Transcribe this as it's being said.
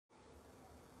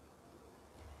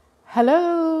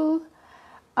Hello.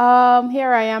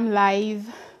 Here I am live,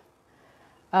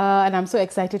 and I'm so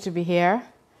excited to be here.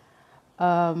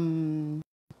 Um,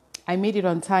 I made it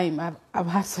on time. I've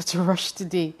had such a rush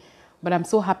today, but I'm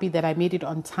so happy that I made it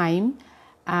on time.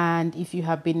 And if you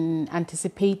have been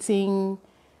anticipating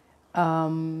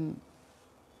listening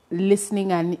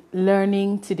and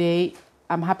learning today,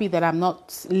 I'm happy that I'm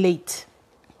not late.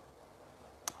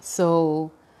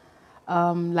 So,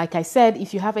 like I said,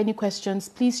 if you have any questions,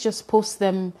 please just post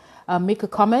them, make a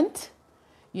comment,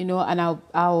 and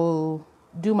I'll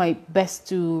do my best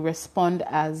to respond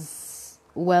as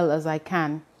well as I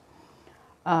can.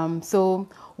 So,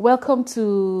 welcome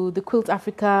to the Quilt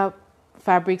Africa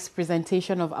Fabrics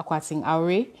presentation of Akwatin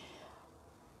Aure,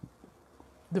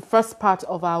 the first part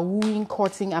of our wooing,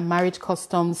 courting, and marriage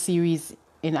custom series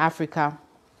in Africa.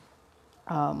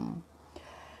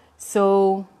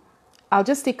 So I'll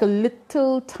just take a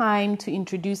little time to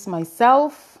introduce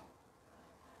myself.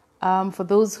 For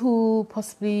those who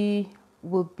possibly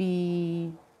will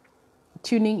be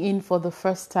tuning in for the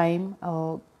first time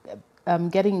or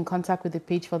getting in contact with the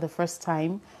page for the first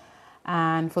time,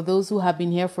 and for those who have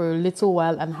been here for a little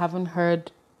while and haven't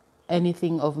heard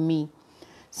anything of me.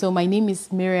 So my name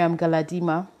is Miriam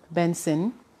Galadima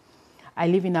Benson. I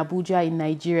live in Abuja in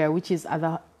Nigeria, which is at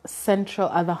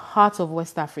the heart of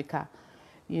West Africa.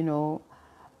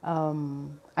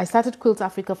 I started Quilt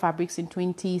Africa Fabrics in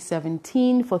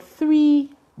 2017 for three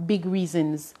big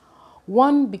reasons.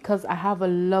 One, because I have a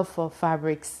love for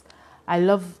fabrics. I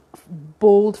love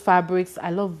bold fabrics.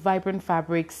 I love vibrant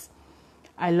fabrics.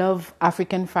 I love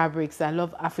African fabrics. I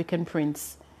love African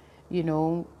prints.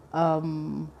 I've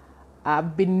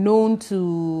been known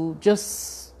to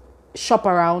just shop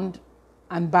around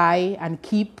and buy and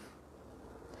keep.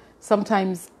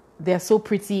 Sometimes they're so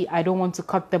pretty, I don't want to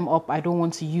cut them up. I don't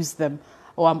want to use them.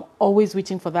 Or I'm always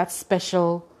waiting for that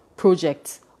special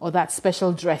project or that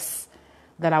special dress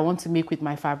that I want to make with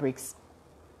my fabrics.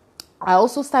 I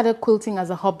also started quilting as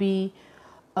a hobby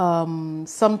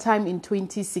sometime in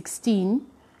 2016.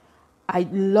 I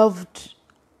loved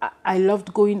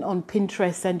going on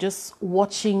Pinterest and just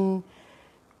watching,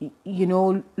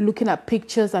 looking at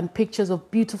pictures and pictures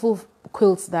of beautiful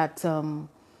quilts that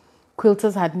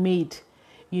quilters had made,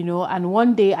 and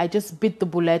one day I just bit the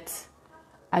bullet.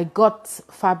 I got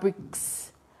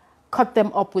fabrics, cut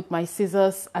them up with my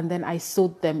scissors, and then I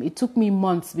sewed them. It took me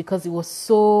months because it was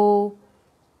so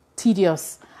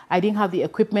tedious. I didn't have the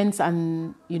equipment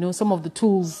and, some of the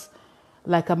tools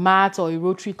like a mat or a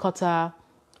rotary cutter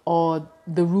or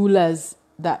the rulers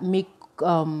that make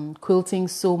quilting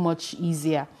so much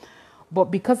easier. But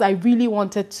because I really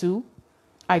wanted to,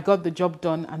 I got the job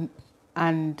done,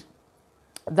 and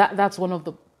that's one of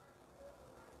the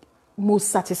most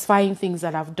satisfying things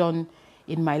that I've done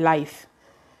in my life,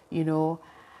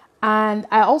 And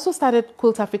I also started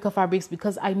Quilt Africa Fabrics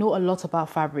because I know a lot about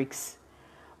fabrics.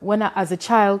 As a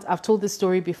child, I've told this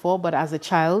story before, but as a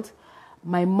child,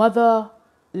 my mother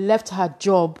left her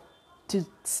job to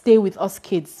stay with us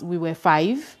kids. We were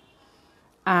 5,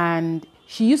 and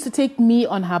she used to take me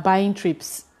on her buying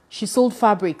trips. She sold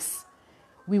fabrics.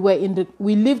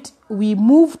 We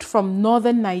moved from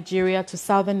northern Nigeria to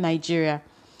southern Nigeria.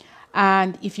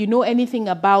 And if you know anything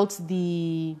about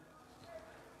the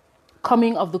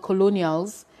coming of the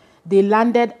colonials, they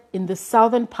landed in the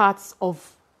southern parts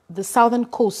of the southern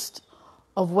coast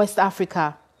of West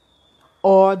Africa,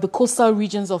 or the coastal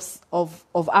regions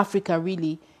of Africa,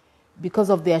 really, because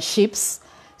of their ships.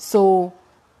 So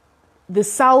the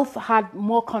South had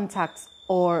more contact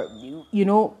or,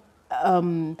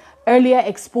 earlier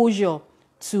exposure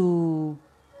to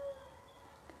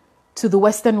the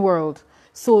Western world.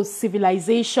 So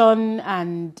civilization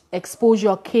and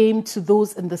exposure came to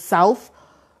those in the South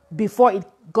before it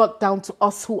got down to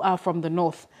us who are from the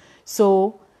North.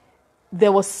 So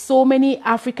there were so many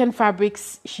African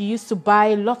fabrics. She used to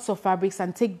buy lots of fabrics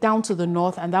and take down to the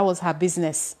North, and that was her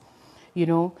business,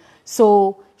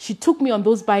 So she took me on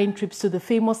those buying trips to the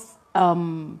famous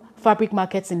fabric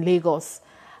markets in Lagos.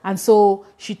 And so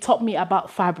she taught me about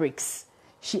fabrics.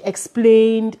 She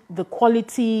explained the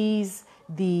qualities,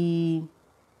 the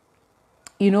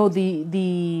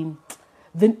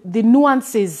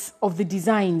nuances of the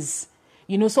designs,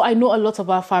 so I know a lot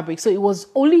about fabric. So it was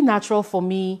only natural for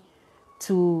me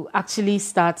to actually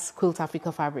start Quilt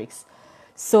Africa Fabrics.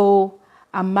 So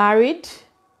I'm married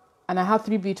and I have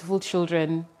 3 beautiful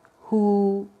children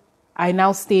who I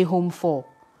now stay home for.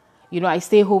 I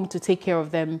stay home to take care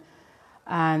of them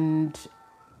and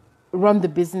run the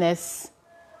business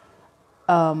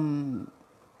while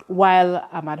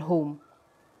I'm at home.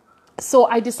 So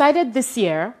I decided this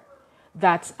year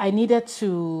that I needed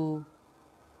to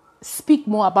speak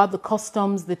more about the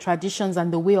customs, the traditions,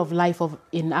 and the way of life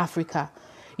in Africa.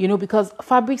 Because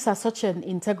fabrics are such an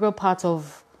integral part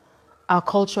of our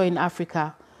culture in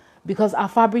Africa, because our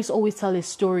fabrics always tell a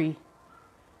story.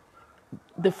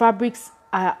 The fabrics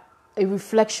are a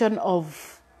reflection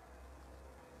of,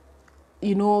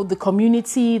 the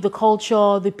community, the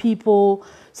culture, the people.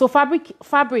 So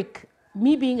fabric,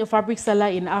 me being a fabric seller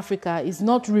in Africa is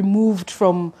not removed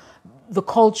from the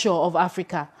culture of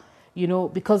Africa,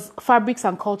 because fabrics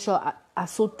and culture are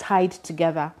so tied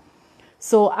together.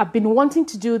 So I've been wanting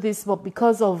to do this, but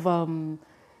because of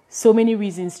so many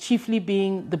reasons, chiefly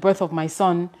being the birth of my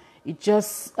son, it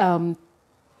just, it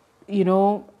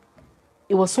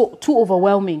was too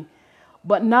overwhelming.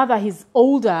 But now that he's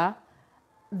older,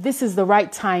 this is the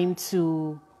right time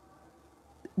to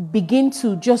begin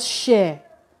to just share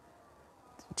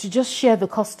the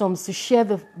customs, to share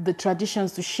the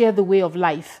traditions, to share the way of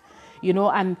life,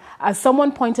 and as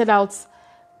someone pointed out,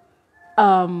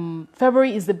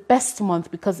 February is the best month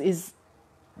because it's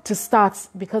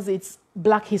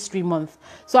Black History Month.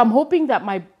 So I'm hoping that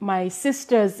my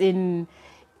sisters in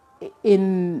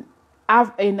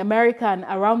America and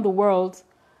around the world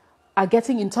are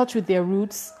getting in touch with their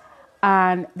roots,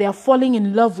 and they're falling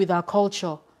in love with our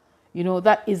culture.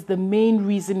 That is the main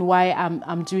reason why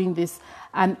I'm doing this.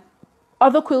 And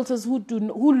other quilters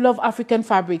who love African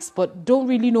fabrics but don't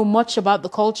really know much about the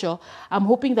culture, I'm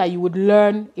hoping that you would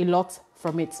learn a lot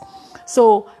from it.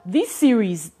 So this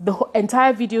series, the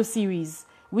entire video series,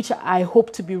 which I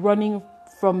hope to be running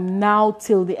from now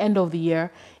till the end of the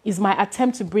year, is my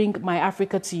attempt to bring my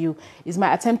Africa to you, is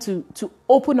my attempt to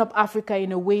open up Africa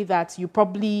in a way that you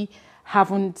probably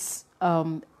haven't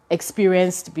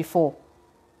experienced before.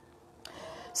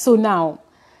 So now,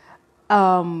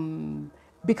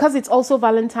 because it's also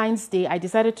Valentine's Day, I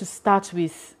decided to start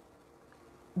with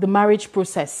the marriage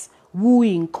process,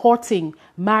 wooing, courting,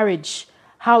 marriage,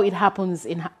 how it happens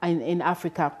in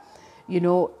Africa.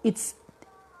 It's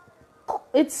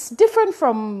different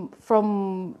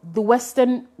from the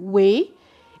Western way.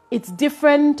 It's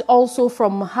different also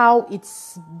from how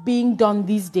it's being done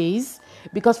these days,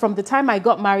 because from the time I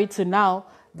got married to now,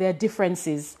 there are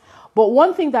differences. But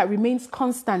one thing that remains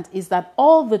constant is that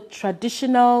all the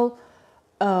traditional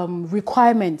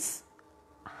requirements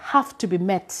have to be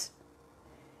met.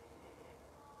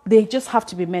 They just have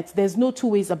to be met. There's no two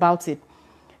ways about it,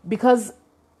 because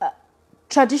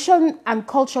tradition and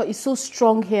culture is so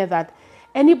strong here that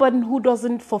anybody who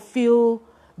doesn't fulfill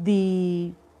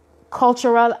the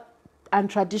cultural and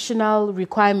traditional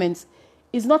requirements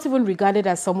is not even regarded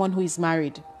as someone who is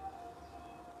married.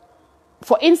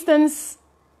 For instance,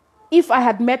 if I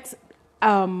had met,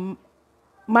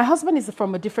 my husband is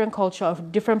from a different culture, a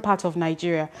different part of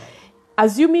Nigeria.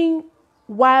 Assuming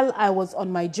while I was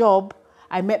on my job,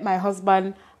 I met my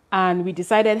husband and we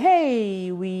decided,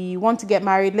 hey, we want to get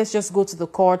married. Let's just go to the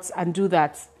courts and do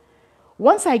that.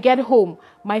 Once I get home,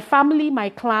 my family, my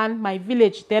clan, my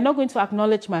village, they're not going to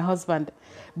acknowledge my husband,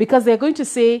 because they're going to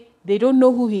say they don't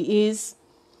know who he is.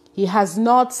 He has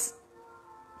not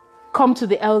come to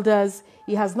the elders.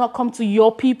 He has not come to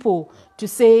your people to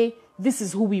say, this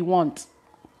is who we want.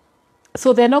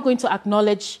 So they're not going to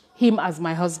acknowledge him as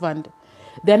my husband.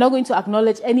 They're not going to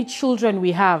acknowledge any children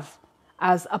we have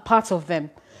as a part of them.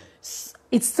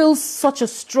 It's still such a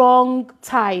strong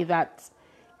tie that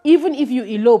even if you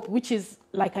elope, which is,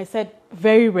 like I said,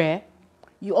 very rare,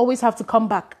 you always have to come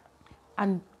back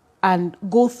and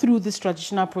go through this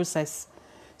traditional process.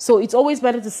 So it's always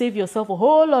better to save yourself a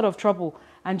whole lot of trouble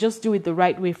and just do it the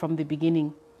right way from the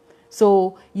beginning.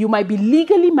 So you might be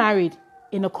legally married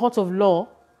in a court of law,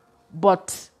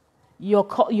 but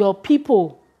your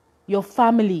people, your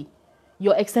family,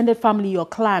 your extended family, your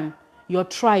clan, your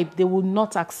tribe, they will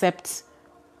not accept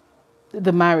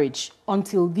the marriage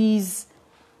until these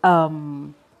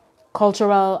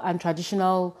cultural and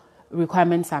traditional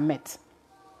requirements are met.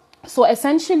 So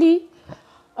essentially,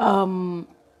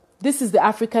 this is the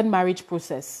African marriage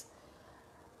process.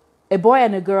 A boy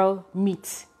and a girl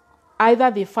meet.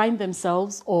 Either they find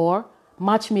themselves or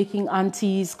matchmaking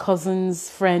aunties, cousins,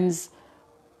 friends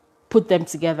put them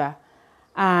together.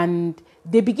 And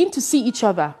they begin to see each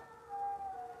other.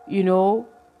 The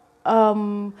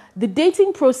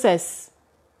dating process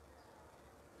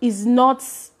is not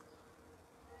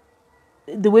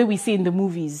the way we see in the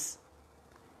movies.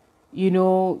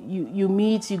 You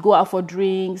meet, you go out for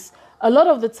drinks. A lot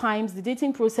of the times, the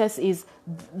dating process is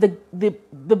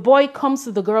the boy comes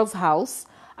to the girl's house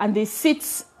and they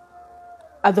sit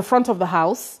at the front of the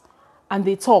house and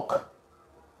they talk.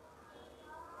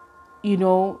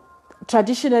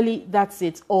 Traditionally, that's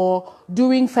it. Or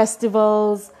during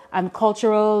festivals and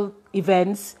cultural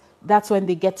events, that's when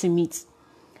they get to meet.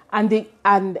 And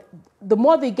the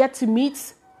more they get to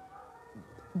meet,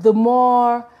 the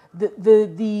more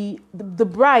the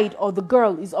bride or the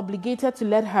girl is obligated to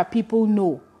let her people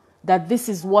know that this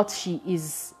is what she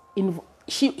is in.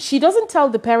 She doesn't tell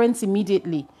the parents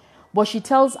immediately, but she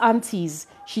tells aunties,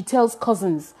 she tells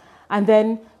cousins, and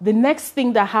then the next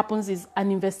thing that happens is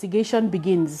an investigation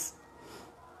begins.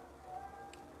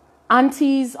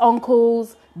 Aunties,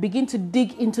 uncles begin to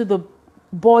dig into the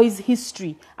boy's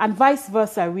history, and vice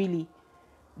versa, really.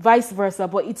 Vice versa,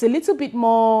 but it's a little bit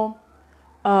more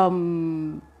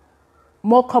common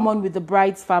with the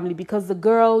bride's family, because the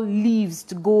girl leaves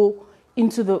to go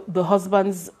into the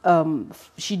husband's,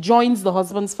 she joins the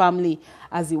husband's family,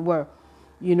 as it were,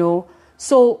 you know.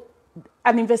 So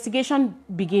an investigation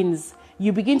begins.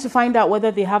 You begin to find out whether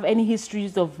they have any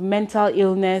histories of mental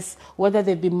illness, whether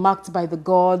they've been marked by the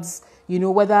gods, you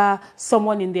know, whether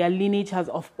someone in their lineage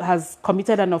has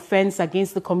committed an offense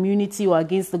against the community or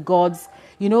against the gods,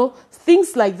 you know,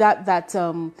 things like that,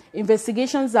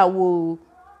 investigations that will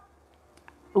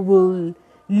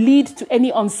lead to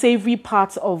any unsavory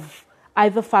part of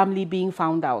either family being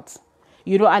found out,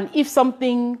 you know. And if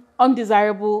something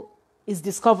undesirable is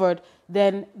discovered,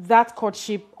 then that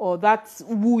courtship or that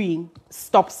wooing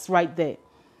stops right there.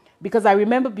 Because I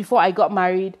remember before I got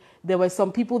married, there were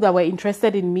some people that were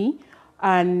interested in me,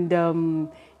 and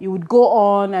it would go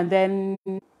on, and then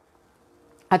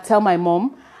I'd tell my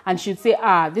mom, and she'd say,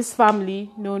 this family,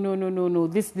 no,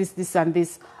 this, and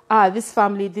this. This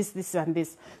family, this, and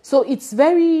this. So it's a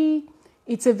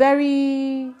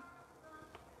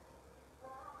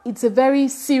very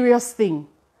serious thing.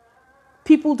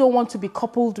 People don't want to be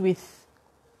coupled with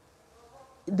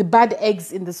the bad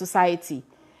eggs in the society.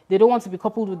 They don't want to be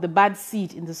coupled with the bad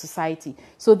seed in the society.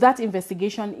 So that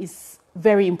investigation is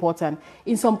very important.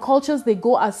 In some cultures, they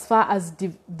go as far as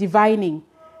divining.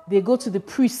 They go to the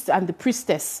priest and the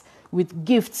priestess with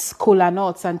gifts, kola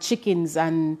nuts and chickens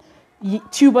and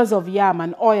tubers of yam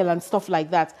and oil and stuff like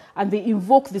that. And they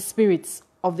invoke the spirits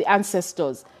of the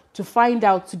ancestors to find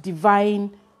out, to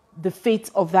divine the fate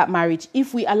of that marriage.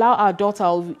 If we allow our daughter,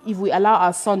 or if we allow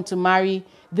our son to marry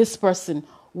this person,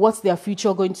 what's their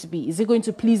future going to be? Is it going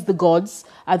to please the gods?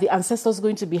 Are the ancestors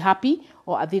going to be happy,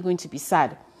 or are they going to be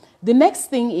sad? The next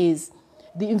thing is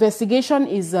the investigation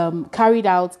is carried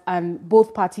out and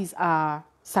both parties are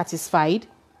satisfied.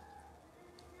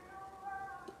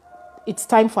 It's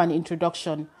time for an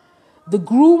introduction. The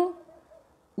groom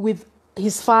with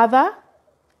his father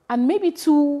and maybe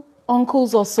 2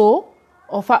 uncles or so,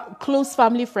 or close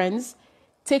family friends,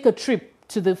 take a trip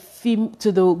to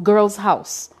the girl's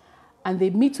house, and they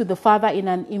meet with the father in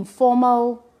an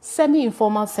informal,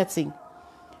 semi-informal setting.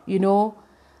 You know,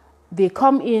 they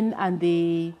come in and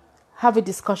they have a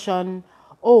discussion.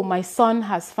 Oh, my son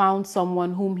has found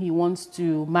someone whom he wants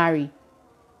to marry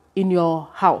in your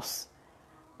house.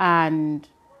 And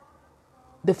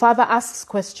the father asks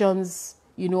questions,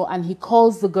 you know, and he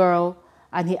calls the girl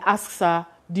and he asks her,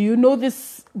 do you know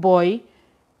this boy?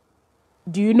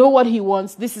 Do you know what he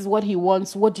wants? This is what he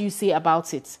wants. What do you say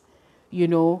about it? You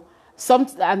know,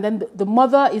 and then the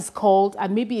mother is called,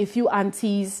 and maybe a few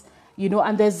aunties, you know,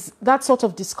 and there's that sort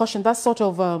of discussion, that sort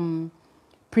of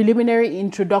preliminary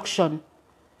introduction,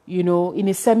 you know, in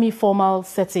a semi-formal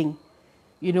setting.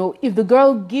 You know, if the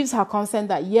girl gives her consent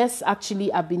that, yes,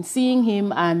 actually, I've been seeing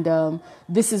him and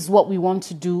this is what we want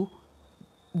to do,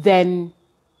 then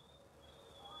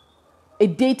a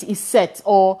date is set,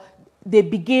 or they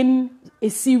begin a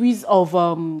series of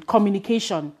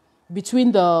communication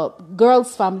between the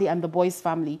girl's family and the boy's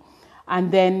family.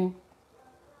 And then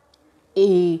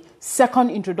a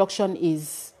second introduction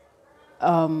is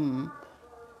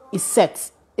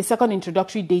set. A second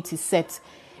introductory date is set.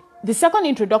 The second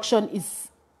introduction is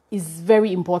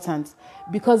very important,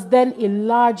 because then a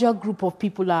larger group of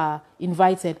people are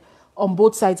invited on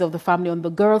both sides of the family, on the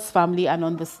girl's family and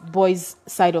on the boy's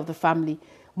side of the family.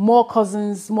 More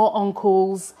cousins, more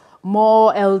uncles,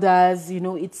 more elders, you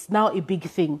know, it's now a big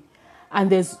thing. And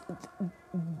there's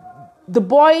the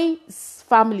boy's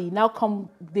family now come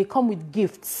with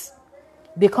gifts.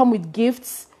 They come with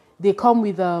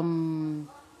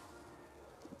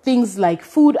things like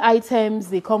food items,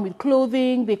 they come with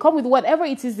clothing, they come with whatever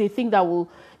it is they think that will,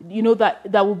 you know,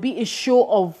 that will be a show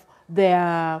of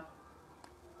their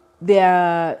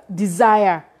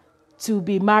desire to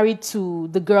be married to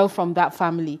the girl from that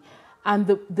family. And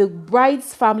the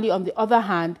bride's family, on the other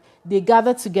hand, they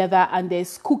gather together and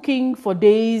there's cooking for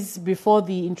days before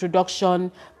the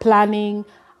introduction, planning,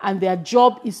 and their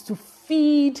job is to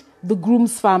feed the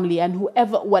groom's family and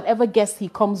whatever guest he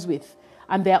comes with.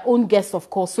 and their own guests, of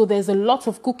course. So there's a lot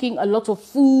of cooking, a lot of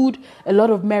food, a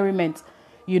lot of merriment.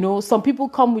 Some people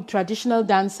come with traditional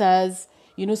dancers,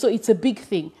 so it's a big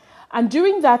thing. And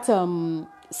during that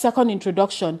second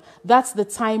introduction, that's the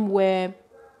time where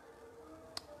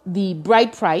the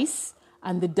bride price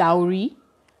and the dowry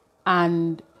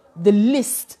and the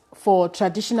list for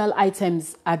traditional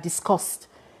items are discussed.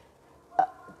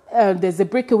 There's a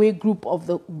breakaway group of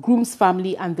the groom's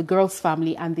family and the girl's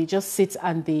family, and they just sit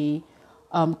and they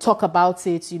talk about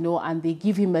it, and they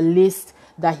give him a list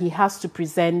that he has to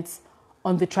present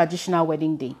on the traditional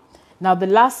wedding day. Now, the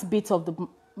last bit of the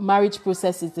marriage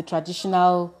process is the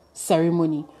traditional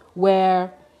ceremony,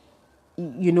 where,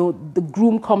 the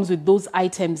groom comes with those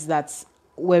items that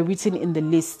were written in the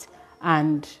list,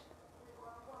 and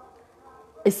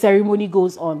a ceremony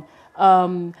goes on.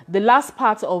 The last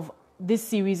part of this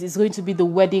series is going to be the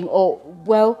wedding,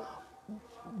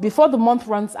 before the month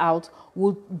runs out,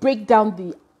 we'll break down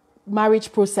the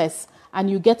marriage process,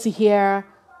 and you get to hear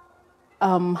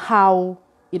how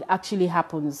it actually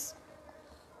happens.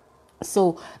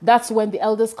 So that's when the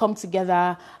elders come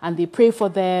together and they pray for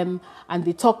them and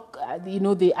they talk,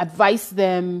 they advise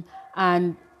them,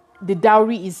 and the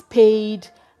dowry is paid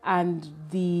and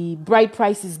the bride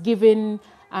price is given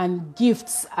and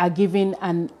gifts are given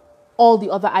and all the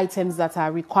other items that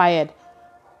are required.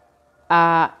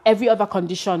 Every other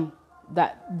condition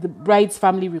that the bride's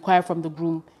family require from the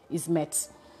groom is met.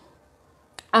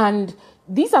 And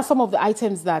these are some of the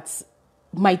items that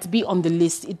might be on the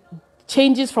list. It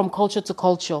changes from culture to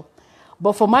culture.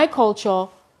 But for my culture,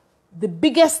 the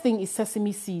biggest thing is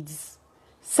sesame seeds.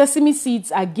 Sesame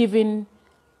seeds are given.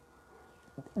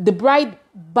 The bride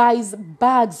buys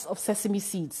bags of sesame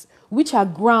seeds, which are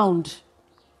ground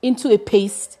into a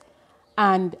paste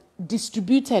and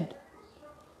distributed.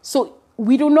 So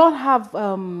we do not have,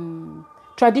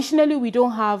 traditionally we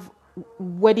don't have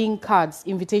wedding cards,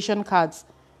 invitation cards.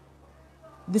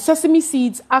 The sesame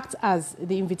seeds act as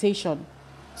the invitation.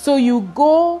 So you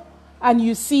go and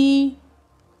you see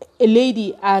a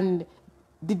lady and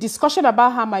the discussion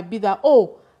about her might be that,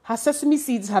 her sesame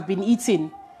seeds have been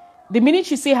eaten. The minute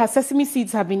you say her sesame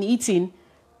seeds have been eaten,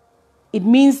 it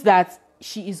means that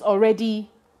she is already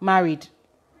married.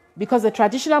 Because the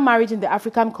traditional marriage in the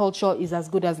African culture is as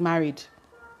good as married.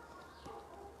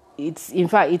 It's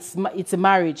a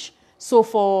marriage. So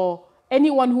for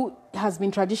anyone who has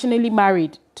been traditionally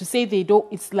married to say they don't,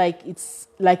 it's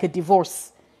like a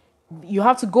divorce. You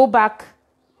have to go back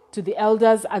to the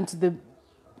elders and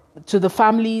to the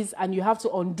families, and you have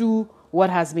to undo what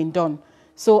has been done.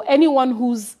 So anyone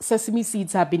whose sesame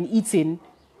seeds have been eaten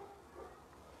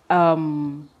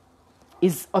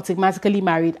is automatically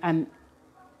married, and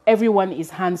everyone is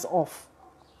hands off.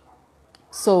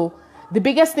 So the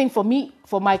biggest thing for me,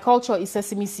 for my culture, is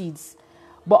sesame seeds.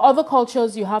 But other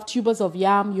cultures, you have tubers of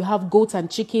yam, you have goats and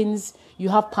chickens, you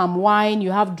have palm wine,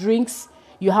 you have drinks,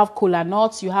 you have kola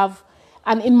nuts,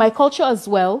 and in my culture as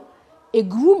well, a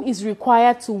groom is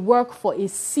required to work for a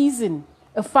season,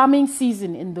 a farming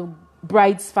season in the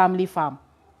bride's family farm.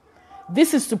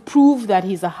 This is to prove that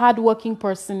he's a hardworking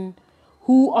person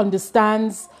who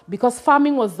understands, because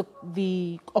farming was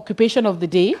the occupation of the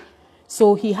day.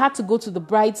 So he had to go to the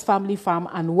bride's family farm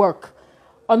and work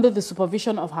under the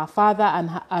supervision of her father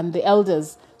and the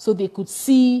elders, so they could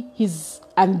see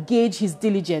and gauge his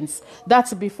diligence.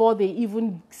 That's before they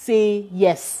even say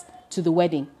yes to the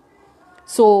wedding.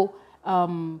 So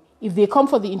if they come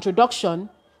for the introduction,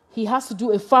 he has to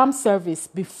do a farm service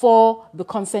before the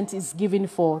consent is given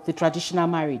for the traditional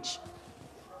marriage.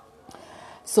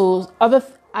 So other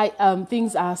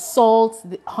things are salt,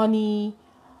 honey,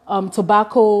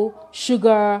 tobacco,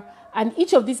 sugar, and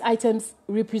each of these items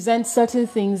represent certain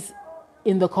things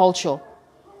in the culture,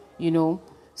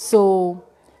 So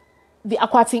the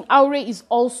Akwatin Aure is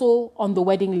also on the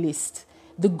wedding list.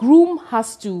 The groom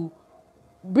has to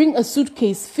bring a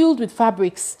suitcase filled with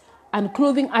fabrics and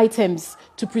clothing items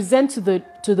to present to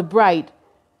the bride,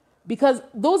 because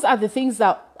those are the things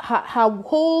that her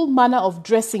whole manner of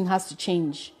dressing has to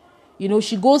change.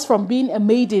 She goes from being a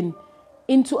maiden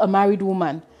into a married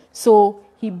woman. So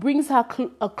he brings her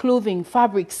clothing,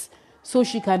 fabrics, so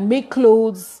she can make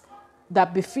clothes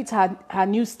that befit her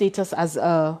new status as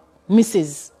a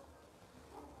Mrs.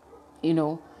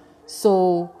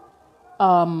 So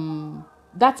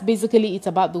that's basically it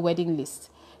about the wedding list.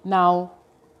 Now,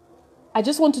 I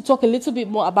just want to talk a little bit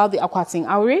more about the Akwatin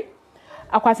Aure.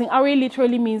 Akwatin Aure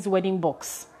literally means wedding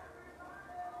box.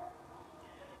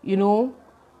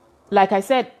 Like I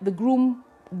said, the groom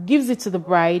gives it to the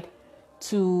bride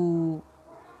to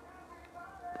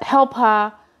help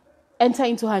her enter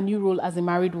into her new role as a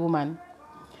married woman.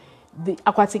 the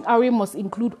Akwatin Aure must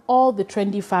include all the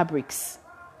trendy fabrics,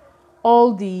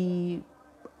 all the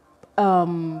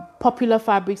popular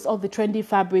fabrics, all the trendy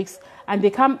fabrics, and they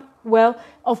come, well,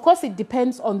 of course it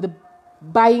depends on the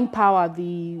buying power,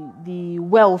 the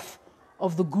wealth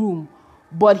of the groom,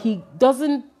 but he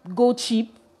doesn't go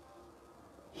cheap.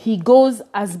 He goes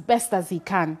as best as he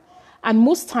can, and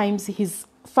most times his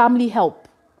family help.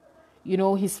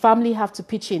 His family have to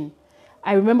pitch in.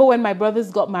 I remember when my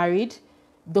brothers got married,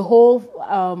 the whole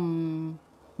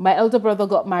my elder brother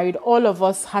got married, all of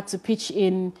us had to pitch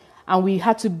in, and we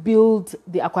had to build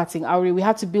the Akwatin Aure. We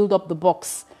had to build up the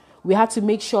box. We had to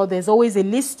make sure there's always a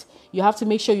list. You have to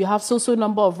make sure you have so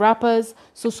number of wrappers,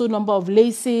 so number of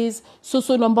laces,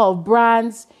 so number of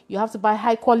brands. You have to buy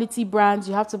high quality brands.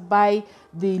 You have to buy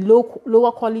the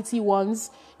lower quality ones.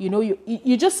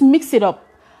 You just mix it up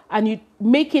and you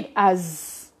make it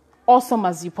as awesome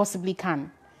as you possibly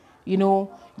can. You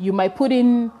might put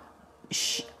in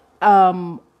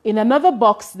another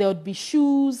box, there would be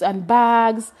shoes and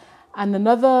bags, and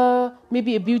another,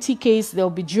 maybe a beauty case, there'll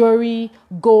be jewelry,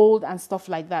 gold, and stuff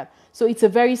like that. So it's a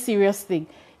very serious thing.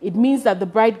 It means that the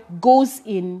bride goes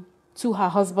in to her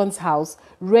husband's house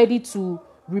ready to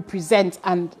represent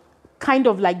and kind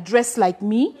of like dress like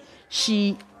me.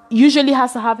 She usually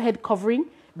has to have head covering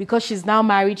because she's now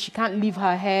married. She can't leave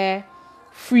her hair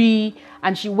free,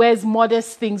 and she wears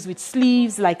modest things with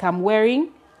sleeves like I'm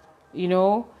wearing,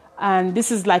 and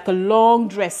this is like a long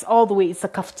dress all the way. It's a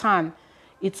kaftan.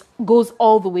 It goes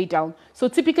all the way down. So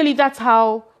typically that's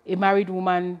how a married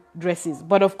woman dresses.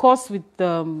 But of course, with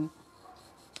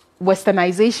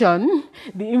westernization,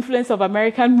 the influence of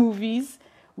American movies,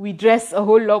 we dress a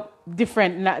whole lot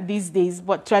different these days.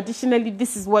 But traditionally,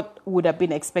 this is what would have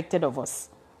been expected of us.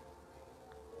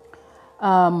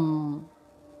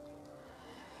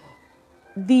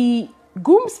 The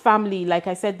groom's family, like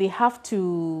I said, they have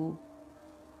to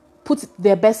put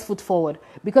their best foot forward,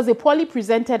 because a poorly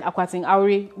presented Akwatin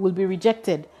Aure will be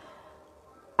rejected,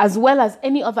 as well as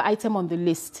any other item on the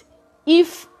list.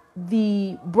 If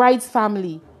the bride's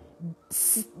family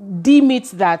deem it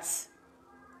that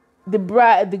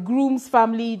the groom's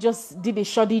family just did a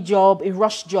shoddy job, a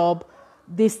rush job,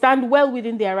 they stand well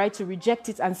within their right to reject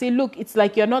it and say, look, it's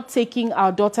like you're not taking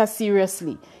our daughter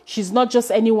seriously. She's not just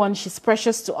anyone, she's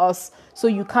precious to us. So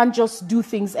you can't just do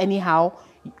things anyhow.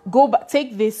 Go back,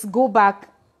 take this, go back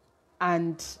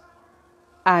and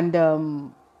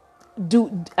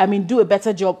do a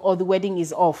better job, or the wedding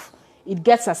is off. It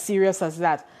gets as serious as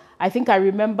that. I think I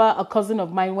remember a cousin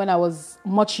of mine when I was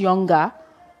much younger,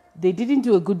 they didn't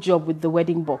do a good job with the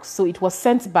wedding box. So it was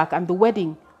sent back and the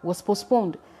wedding was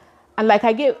postponed. And like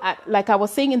I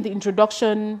was saying in the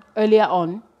introduction earlier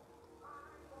on,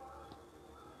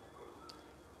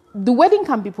 the wedding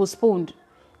can be postponed.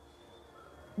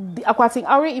 The Akwatin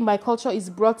Aure in my culture is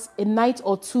brought a night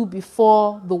or two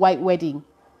before the white wedding,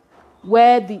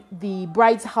 where the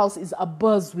bride's house is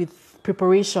abuzz with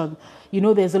preparation.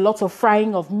 There's a lot of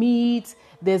frying of meat.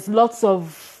 There's lots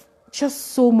of,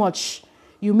 just so much.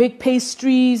 You make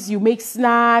pastries, you make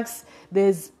snacks.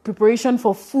 There's preparation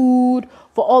for food,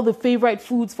 for all the favorite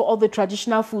foods, for all the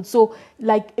traditional foods. So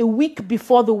like a week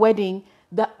before the wedding,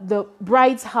 the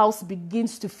bride's house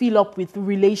begins to fill up with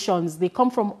relations. They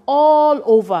come from all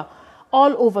over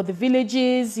the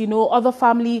villages, other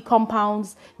family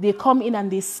compounds. They come in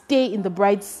and they stay in the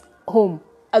bride's home,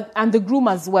 and the groom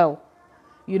as well.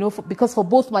 Because for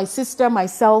both my sister,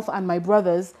 myself, and my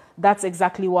brothers, that's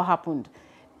exactly what happened.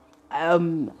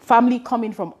 Family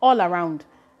coming from all around,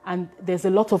 and there's a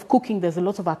lot of cooking, there's a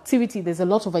lot of activity, there's a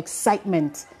lot of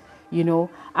excitement.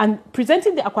 And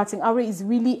presenting the Akwatin Aure is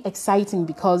really exciting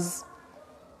because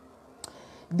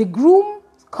the groom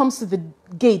comes to the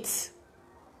gate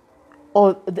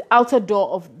or the outer door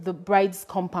of the bride's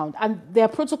compound, and there are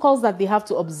protocols that they have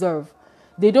to observe.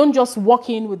 They don't just walk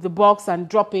in with the box and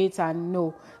drop it, and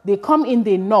no. They come in,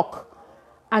 they knock,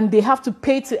 and they have to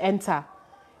pay to enter.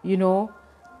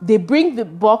 They bring the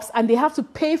box and they have to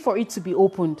pay for it to be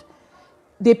opened.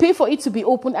 They pay for it to be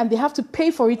opened and they have to pay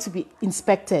for it to be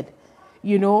inspected.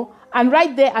 And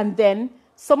right there and then,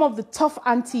 some of the tough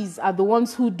aunties are the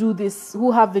ones who do this,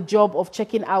 who have the job of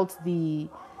checking out the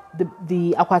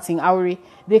Akwatin Aure.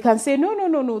 They can say,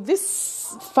 no,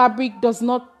 this fabric does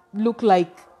not look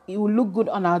like it will look good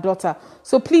on our daughter.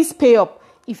 So please pay up.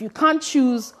 If you can't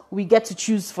choose, we get to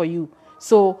choose for you.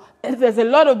 So there's a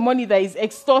lot of money that is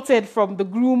extorted from the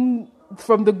groom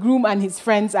and his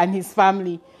friends and his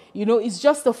family. It's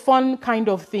just a fun kind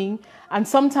of thing. And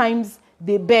sometimes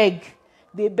they beg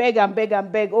and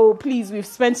beg. Oh, please, we've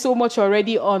spent so much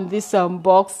already on this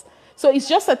box. So it's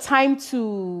just a time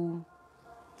to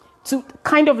to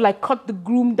kind of like cut the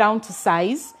groom down to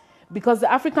size, because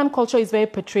the African culture is very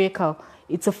patriarchal.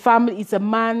 It's a family, it's a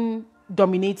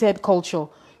man-dominated culture.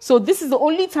 So this is the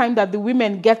only time that the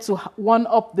women get to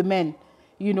one-up the men,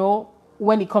 you know,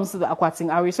 when it comes to the Akwatin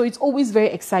Aure. So it's always very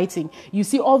exciting. You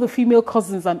see all the female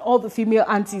cousins and all the female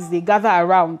aunties, they gather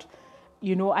around,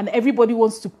 you know, and everybody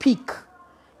wants to peek,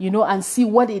 you know, and see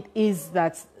what it is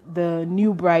that the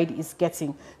new bride is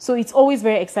getting. So it's always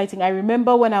very exciting. I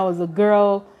remember when I was a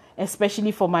girl,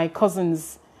 especially for my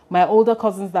cousins, my older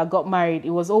cousins that got married,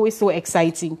 it was always so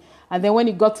exciting. And then when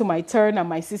it got to my turn and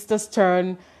my sister's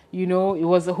turn, you know, it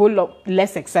was a whole lot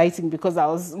less exciting because I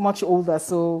was much older.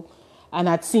 So, and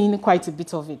I'd seen quite a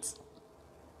bit of it,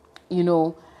 you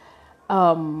know.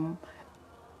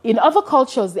 In other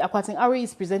cultures, the Akwatin Aure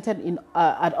is presented in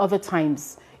at other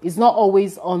times. It's not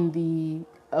always on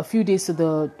a few days to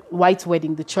the white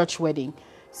wedding, the church wedding.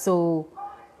 So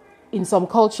in some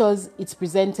cultures, it's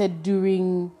presented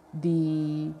during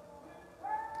the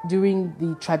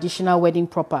traditional wedding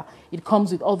proper. It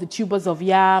comes with all the tubers of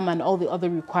yam and all the other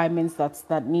requirements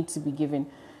that need to be given.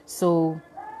 So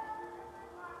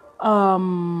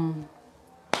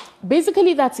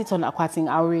basically that's it on Akwatin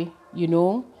Aure, you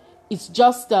know. It's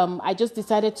just I just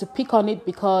decided to pick on it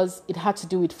because it had to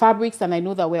do with fabrics, and I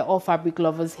know that we're all fabric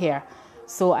lovers here.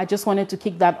 So I just wanted to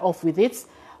kick that off with it.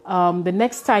 The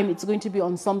next time it's going to be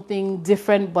on something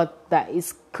different, but that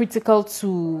is critical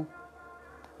to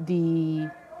the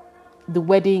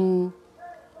wedding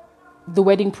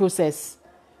process,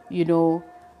 you know.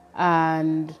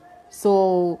 And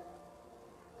so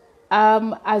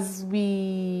as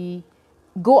we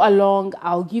go along,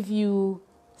 I'll give you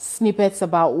snippets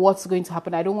about what's going to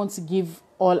happen. I don't want to give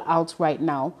all out right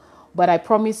now, but I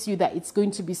promise you that it's going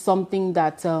to be something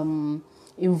that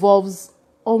involves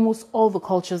almost all the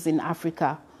cultures in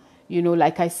Africa. You know,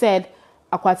 like I said,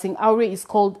 Akwatin Aure is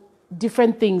called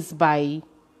different things by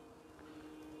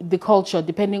the culture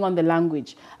depending on the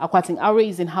language. Akwatin Aure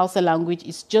is in Hausa language.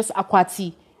 It's just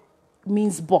Akwati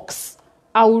means box.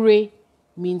 Aure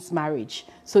means marriage.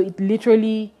 So it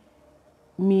literally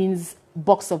means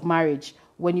box of marriage.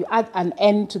 When you add an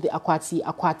N to the Akwati,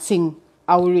 Akwatin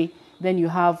Aure, then you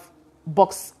have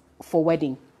box for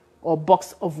wedding or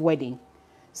box of wedding.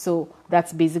 So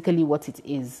that's basically what it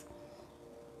is.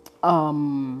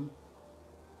 So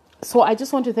I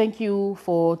just want to thank you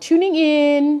for tuning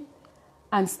in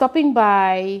and stopping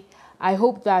by. I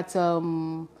hope that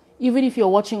even if you're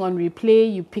watching on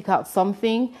replay, you pick out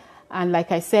something. And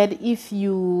like I said, if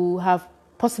you have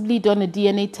possibly done a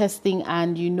DNA testing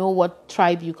and you know what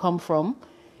tribe you come from,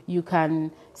 you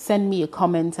can send me a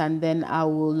comment, and then I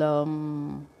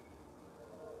will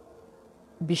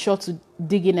be sure to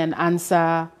dig in and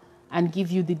answer and give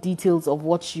you the details of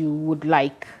what you would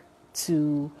like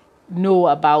to know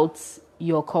about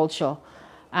your culture.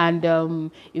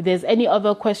 And if there's any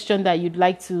other question that you'd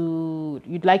like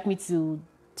me to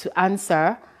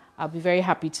answer, I'll be very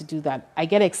happy to do that. I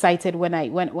get excited when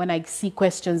I see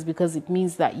questions, because it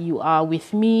means that you are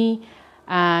with me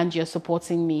and you're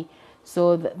supporting me.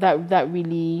 So that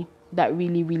really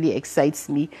excites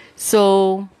me.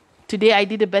 So today I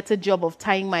did a better job of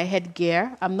tying my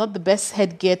headgear. I'm not the best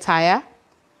headgear tire,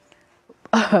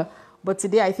 but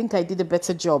today I think I did a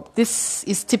better job. This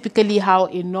is typically how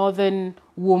a northern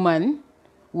woman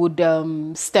would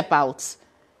step out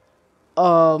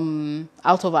of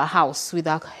her house, with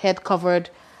her head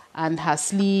covered and her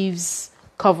sleeves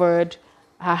covered,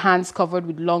 her hands covered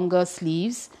with longer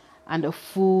sleeves, and a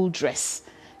full dress.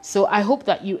 So I hope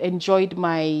that you enjoyed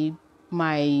my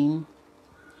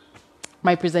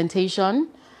presentation.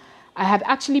 I had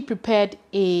actually prepared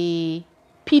a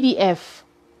PDF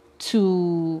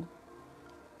to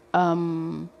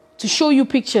show you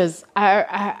pictures.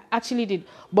 I actually did,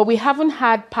 but we haven't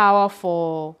had power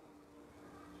for.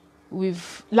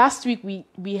 Last week we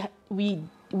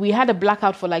had a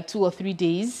blackout for like 2 or 3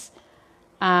 days,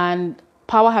 and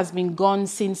power has been gone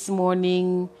since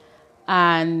morning,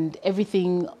 and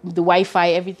everything, the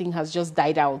Wi-Fi, everything has just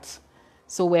died out.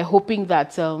 So we're hoping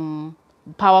that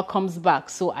power comes back,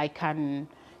 so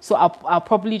I'll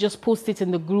probably just post it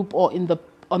in the group or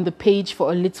on the page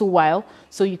for a little while,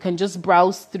 so you can just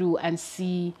browse through and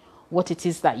see what it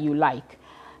is that you like.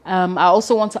 I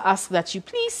also want to ask that you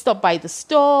please stop by the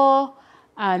store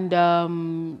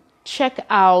and check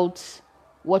out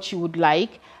what you would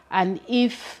like. And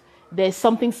if there's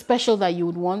something special that you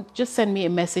would want, just send me a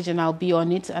message and I'll be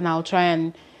on it, and I'll try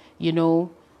and,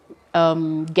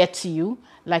 get to you.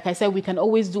 Like I said, we can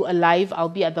always do a live. I'll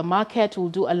be at the market. We'll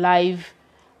do a live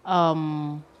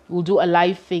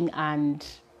thing, and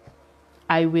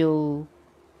I will,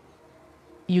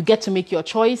 you get to make your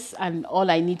choice, and all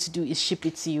I need to do is ship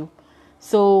it to you.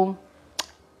 So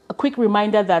a quick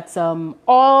reminder that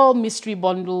all mystery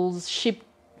bundles ship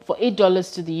for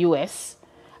 $8 to the US.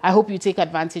 I hope you take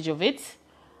advantage of it.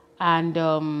 And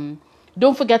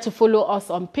don't forget to follow us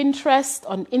on Pinterest,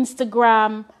 on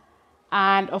Instagram,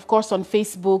 and of course on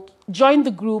Facebook. Join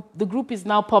the group. The group is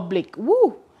now public.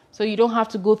 Woo! So you don't have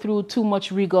to go through too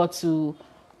much rigor to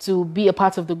be a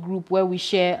part of the group, where we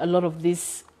share a lot of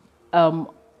this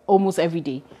almost every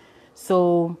day.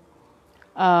 So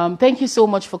thank you so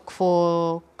much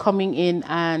for coming in,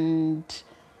 and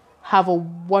have a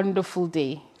wonderful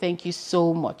day. Thank you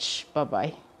so much.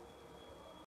 Bye-bye.